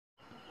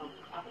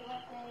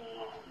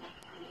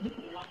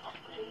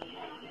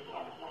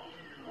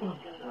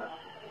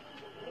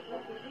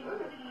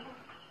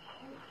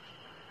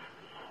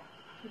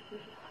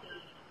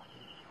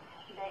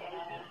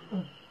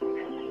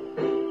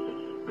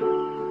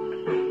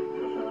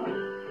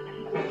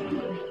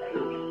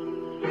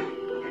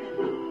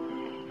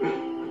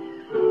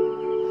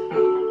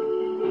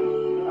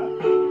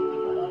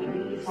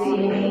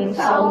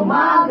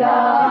umaga,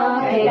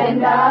 kay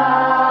ganda,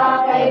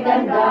 kay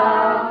ganda,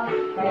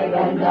 kay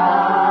ganda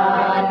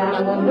ng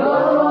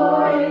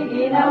mundo'y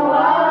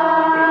ginawa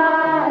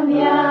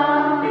niya.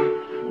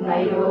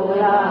 Ngayon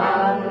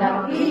lang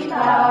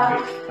nakita,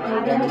 kay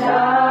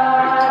ganda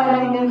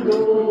ng mundo.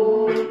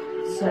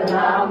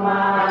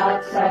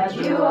 Salamat sa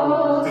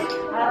Diyos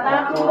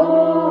at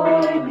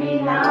ako'y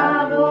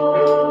binago.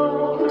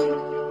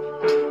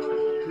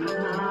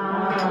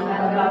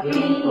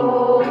 Nagapin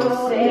ko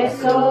sa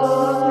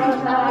Jesus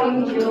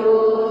aking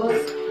Diyos,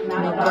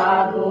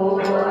 nagbago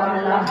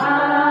ang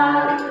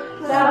lahat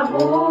sa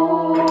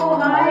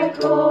buhay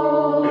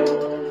ko.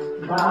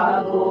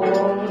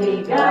 Bagong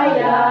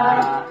ligaya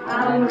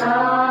ang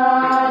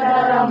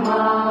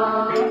nadarama,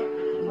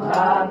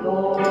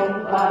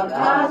 bagong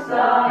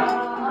pag-asa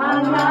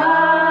ang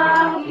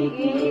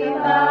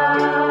nakikita.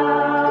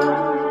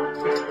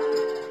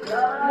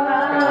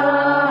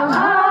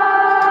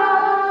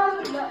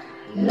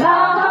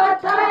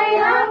 Lahat ay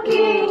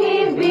aking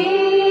ibibigay.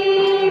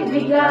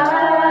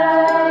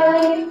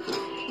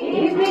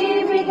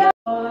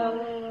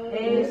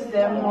 Is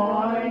the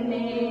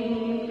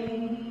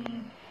morning,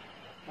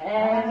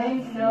 and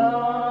it's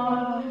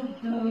song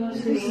to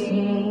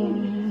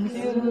sing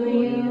to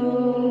you.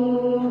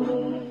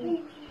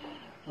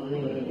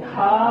 With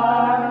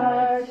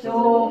hearts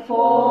so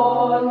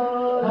full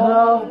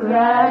of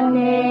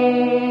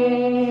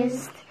gladness,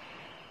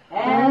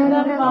 and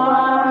a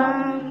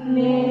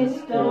fondness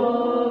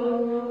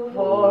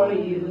for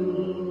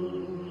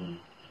you.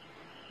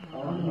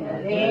 On the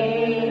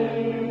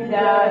day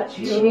that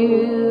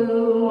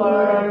you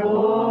were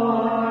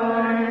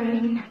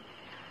born,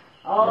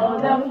 all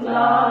the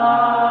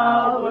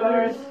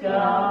flowers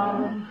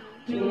come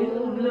to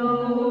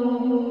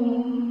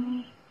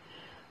bloom.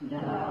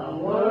 The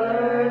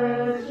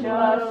world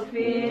just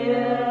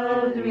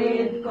filled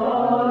with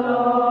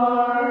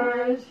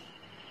colors,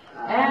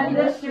 and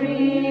the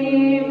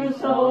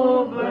streams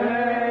of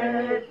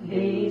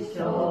birthday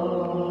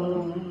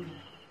song.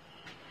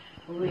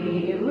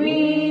 We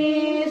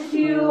wish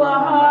you a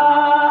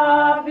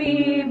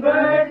happy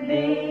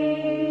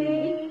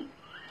birthday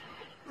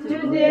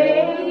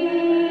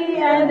today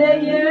and the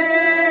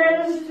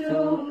years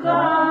to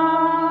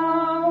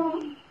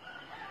come.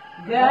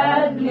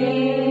 God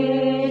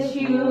bless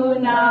you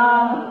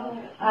now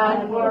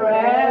and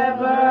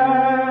forever.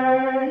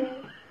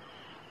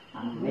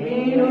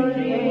 May your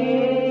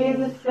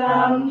dreams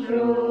come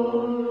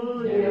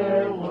true,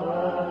 dear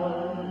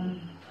one.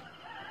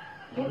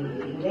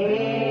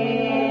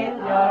 Let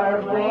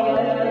our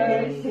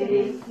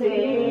voices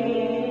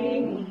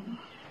sing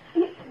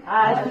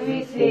as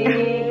we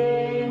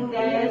sing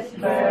this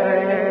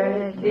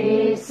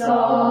birthday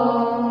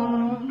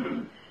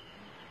song,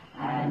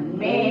 and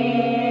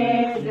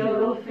make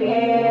you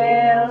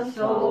feel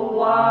so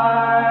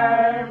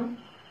warm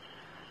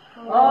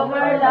of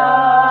our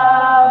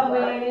love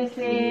we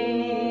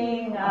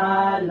sing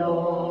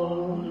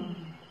along.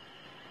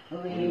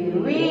 We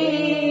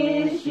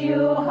wish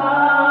you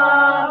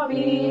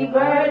happy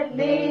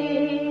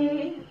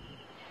birthday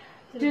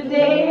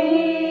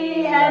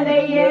today and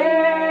the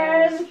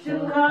years to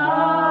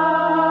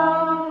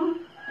come.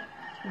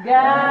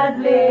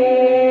 God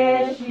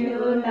bless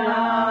you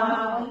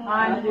now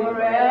and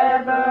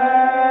forever.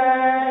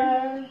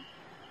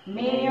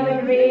 May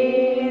your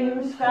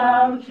dreams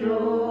come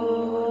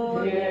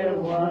true, dear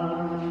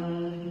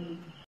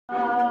one.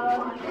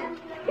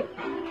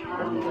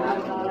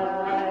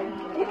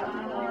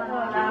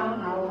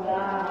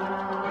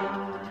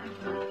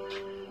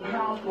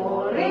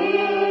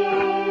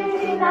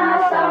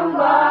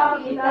 Sinasamba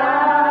kita,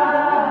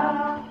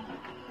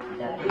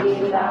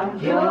 dakilang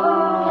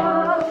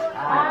Diyos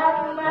at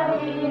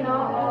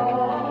Panginoon.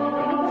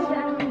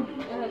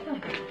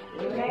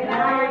 Tunay na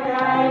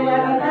ika'y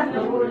walang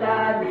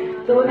katulad,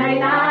 tunay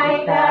na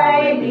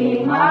ika'y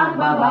di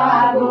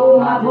magbabago.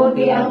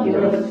 Mabuti ang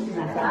Diyos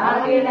na sa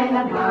akin ay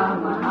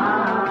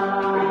nagmamahal.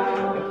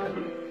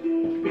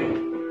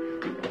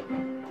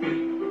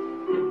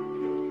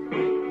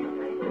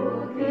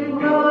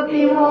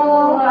 Buti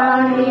mo,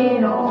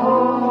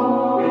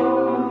 Panginoon,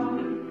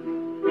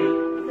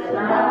 sa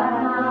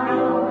lahat ng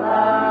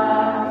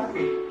oras,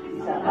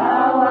 sa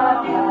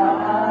bawat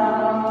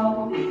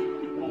araw,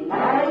 may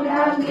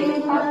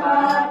laging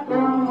sapat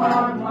kong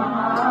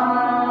magmahal.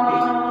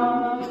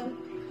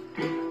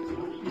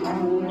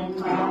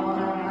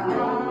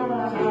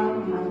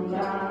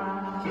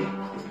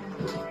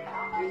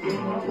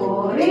 Ang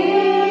Puri,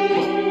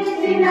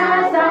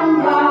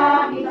 sinasamba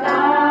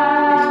kita,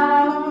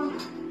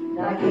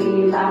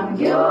 dakilang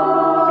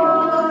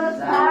Diyos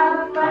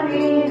at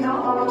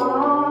Panginoon.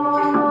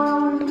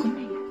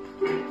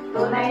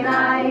 Tunay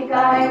na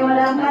ika'y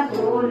walang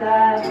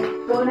katulad,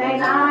 tunay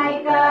na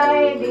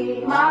ika'y di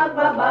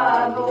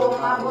magbabago.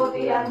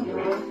 Mabuti ang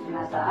Diyos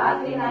na sa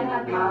atin ay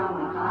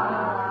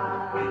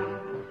nagmamahal.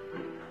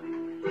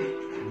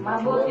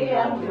 Mabuti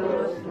ang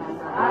Diyos na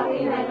sa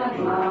atin ay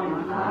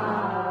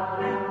nagmamahal.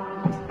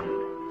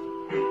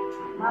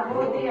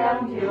 Mabuti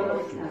ang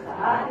Diyos na sa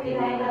atin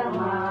ay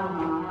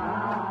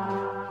nagmamahal.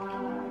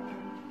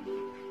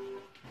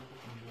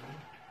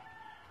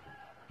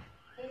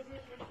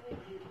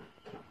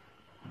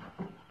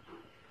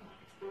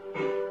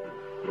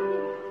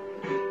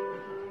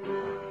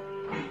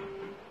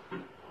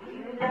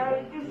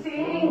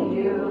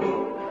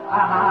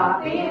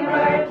 happy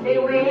birthday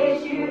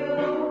wish you.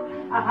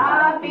 A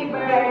happy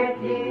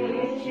birthday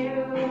wish you.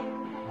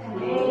 And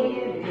may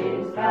your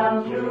dreams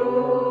come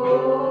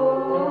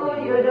true.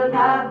 You don't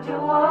have to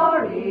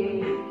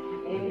worry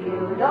if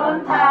you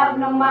don't have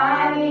no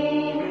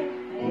money.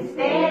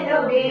 Instead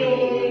of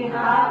being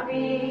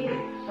happy,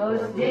 cause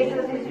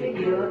Jesus is with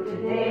you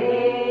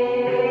today.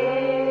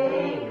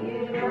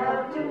 You don't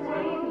have to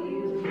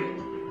worry.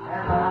 A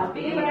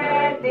happy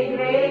birthday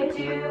wish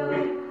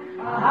you.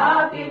 A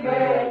happy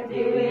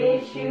birthday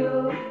wish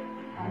you.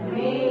 And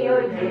may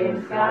your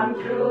dreams come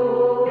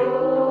true.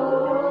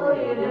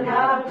 You don't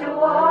have to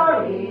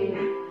worry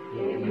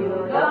if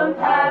you don't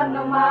have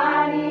no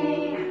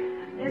money.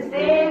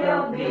 Instead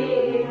of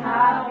being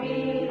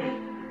happy,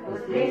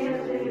 cause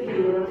Jesus is with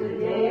you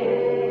today.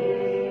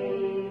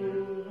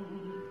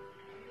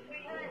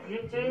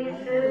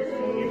 Jesus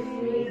is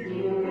with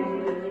you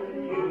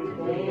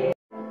today.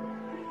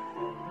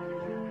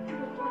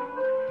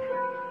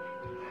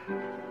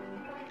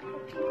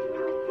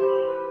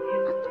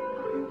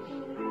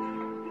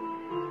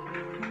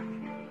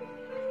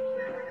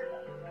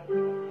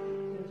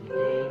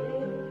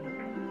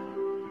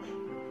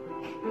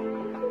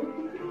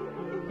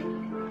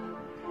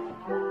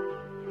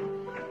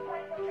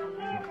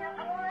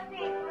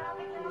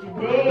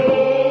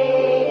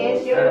 Today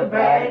is your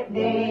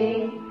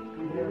birthday,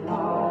 your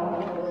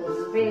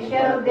most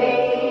special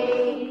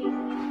day.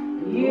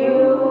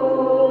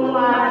 You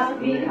must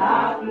be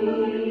happy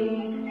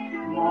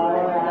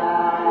more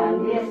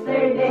than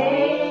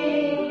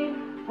yesterday.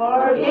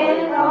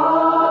 Forget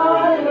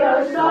all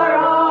your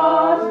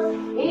sorrows,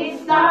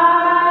 it's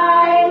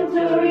time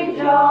to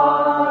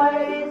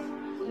rejoice.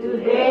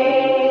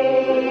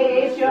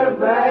 Today is your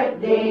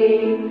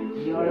birthday,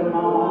 your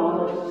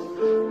most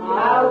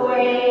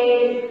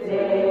awaited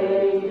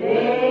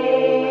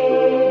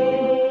day.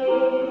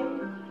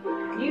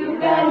 You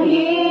can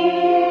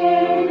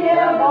hear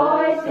the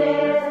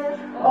voices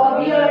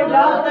of your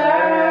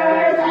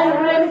daughters and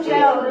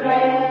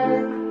grandchildren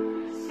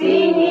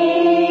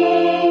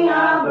singing a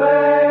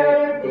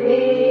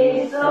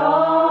birthday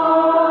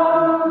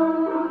song.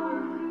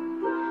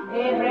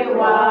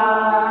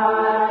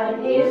 Everyone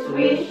is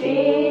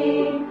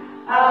wishing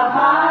a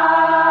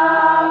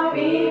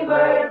happy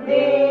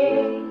birthday.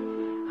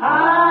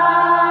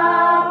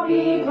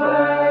 Happy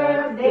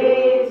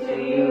birthday to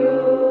you.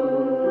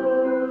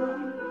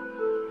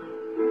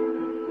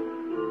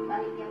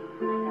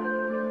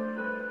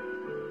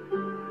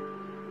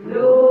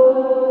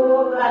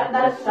 Look at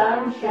the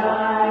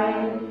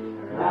sunshine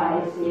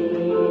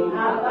rising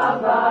up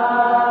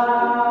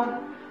above,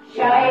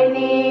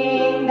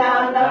 shining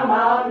down the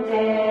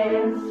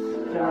mountains,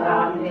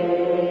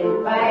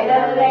 surrounded by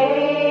the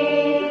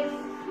lakes.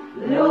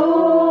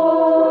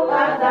 Look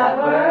at the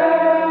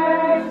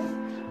birds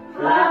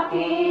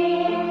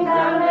flocking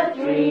down the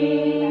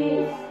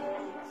trees,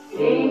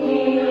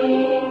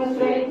 singing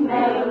sweet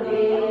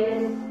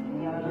melodies in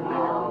your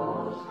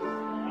most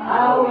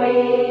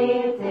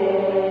awaited day.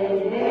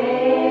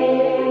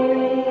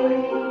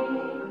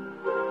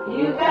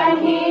 You can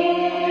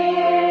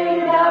hear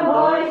the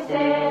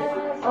voices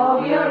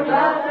of your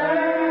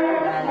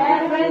daughters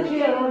and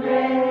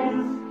grandchildren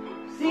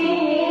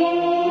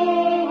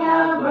singing a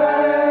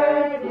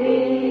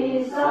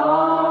birthday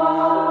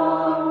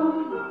song.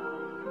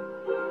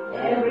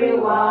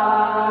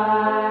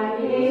 Everyone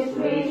is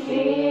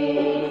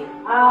wishing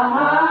a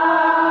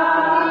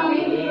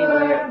happy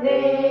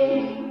birthday.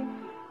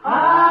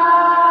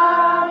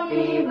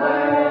 Happy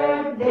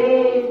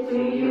birthday to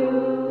you.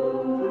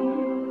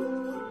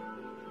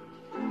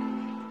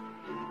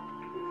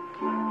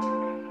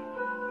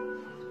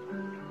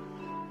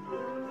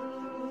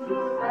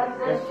 As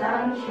the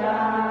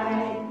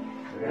sunshine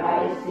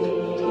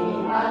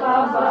rising up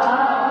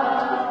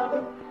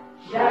above,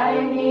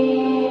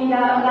 shining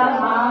down the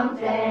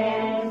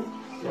mountains,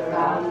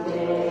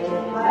 surrounded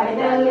by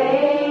the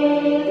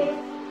lake.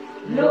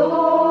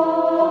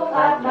 Look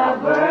at the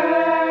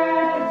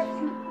birds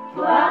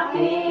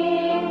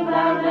flocking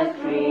down the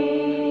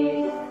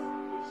trees,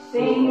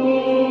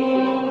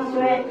 singing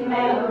sweet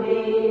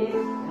melodies in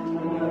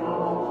your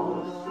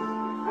most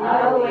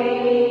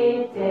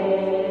awaited day.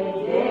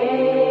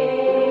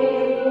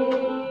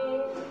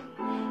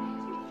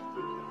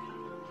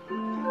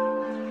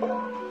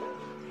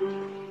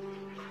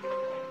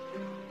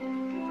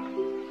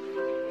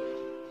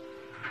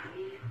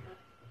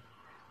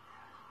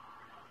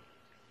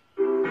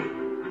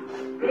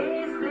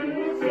 This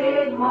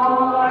blessed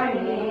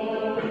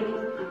morning,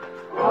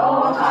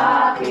 oh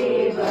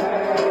happy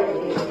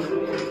birthday,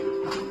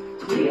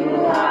 you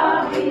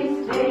have this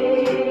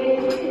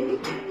day.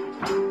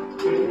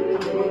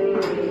 Today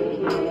we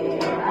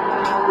hear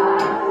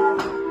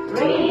us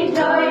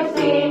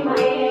rejoicing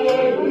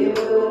with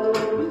you.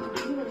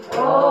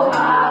 Oh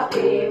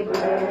happy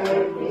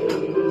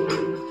birthday,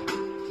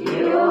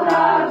 you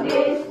have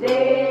this day.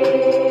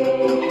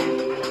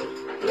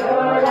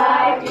 Your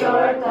life,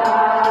 your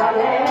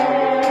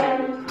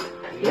talent,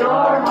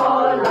 your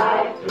whole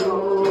life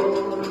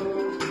through.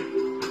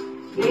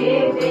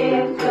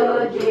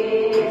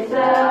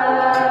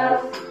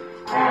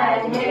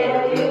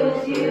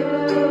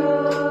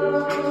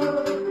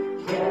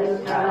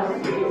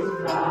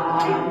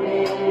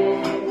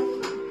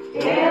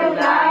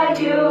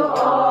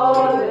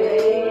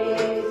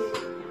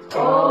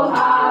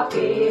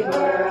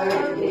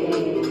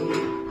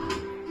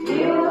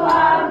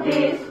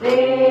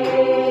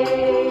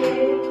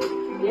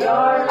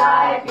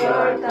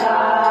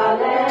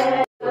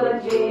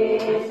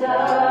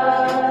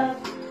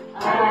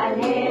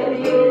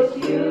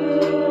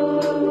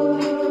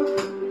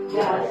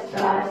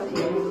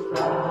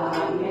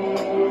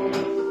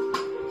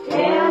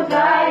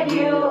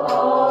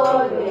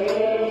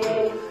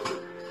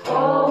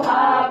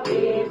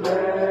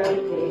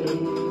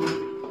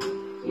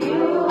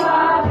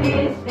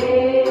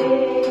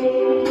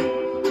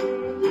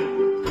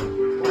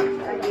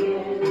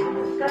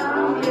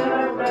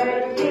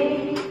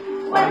 birthday.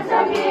 Once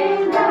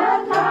again the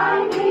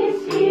time is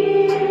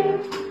here.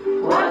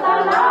 What a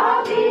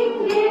loving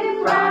gift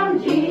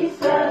from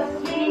Jesus.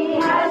 He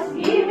has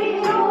given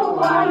you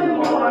one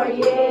more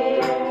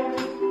year.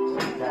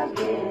 Once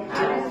again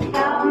has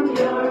come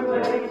your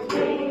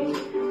birthday.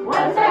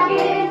 Once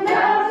again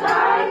the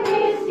time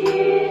is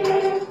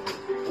here.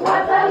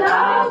 What a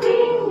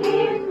loving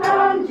gift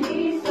from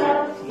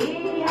Jesus. He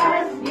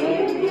has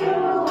given you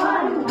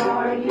one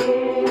more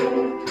year.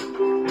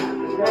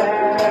 Happy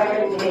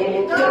birthday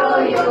to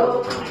you.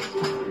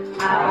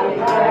 Happy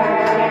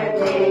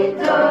birthday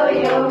to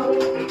you.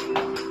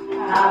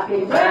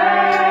 Happy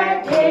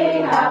birthday,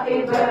 happy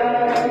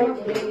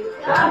birthday,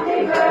 happy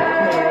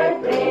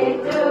birthday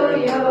to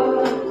you.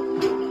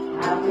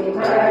 Happy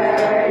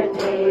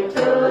birthday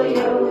to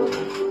you.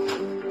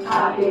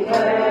 Happy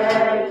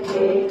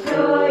birthday to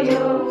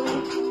you.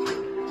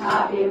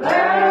 Happy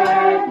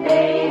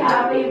birthday,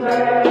 happy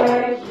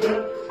birthday,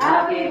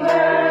 happy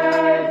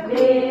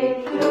birthday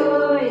to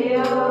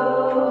you.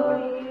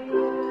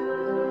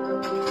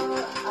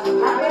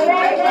 Happy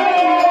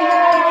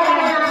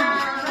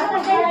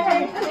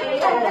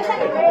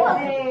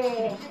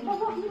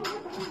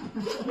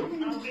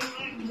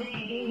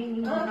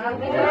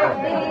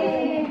birthday!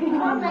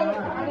 Happy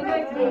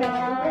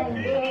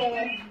birthday!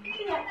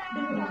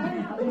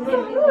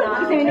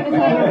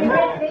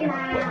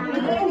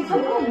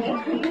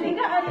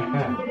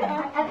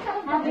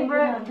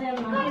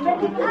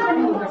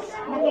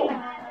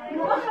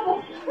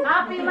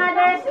 Happy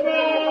Mother's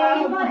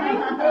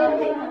Day!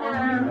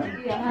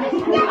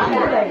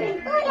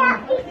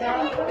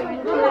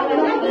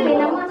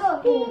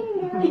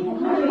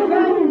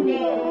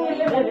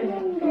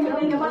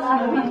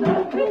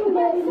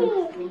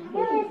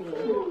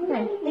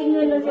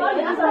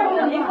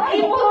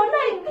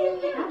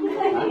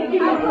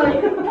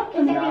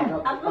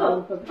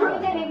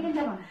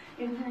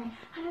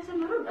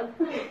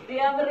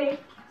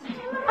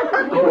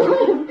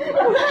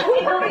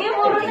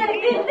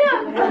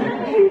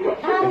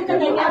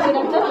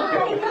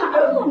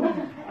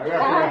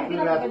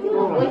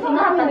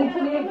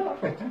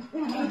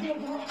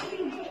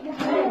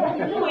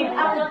 Uy,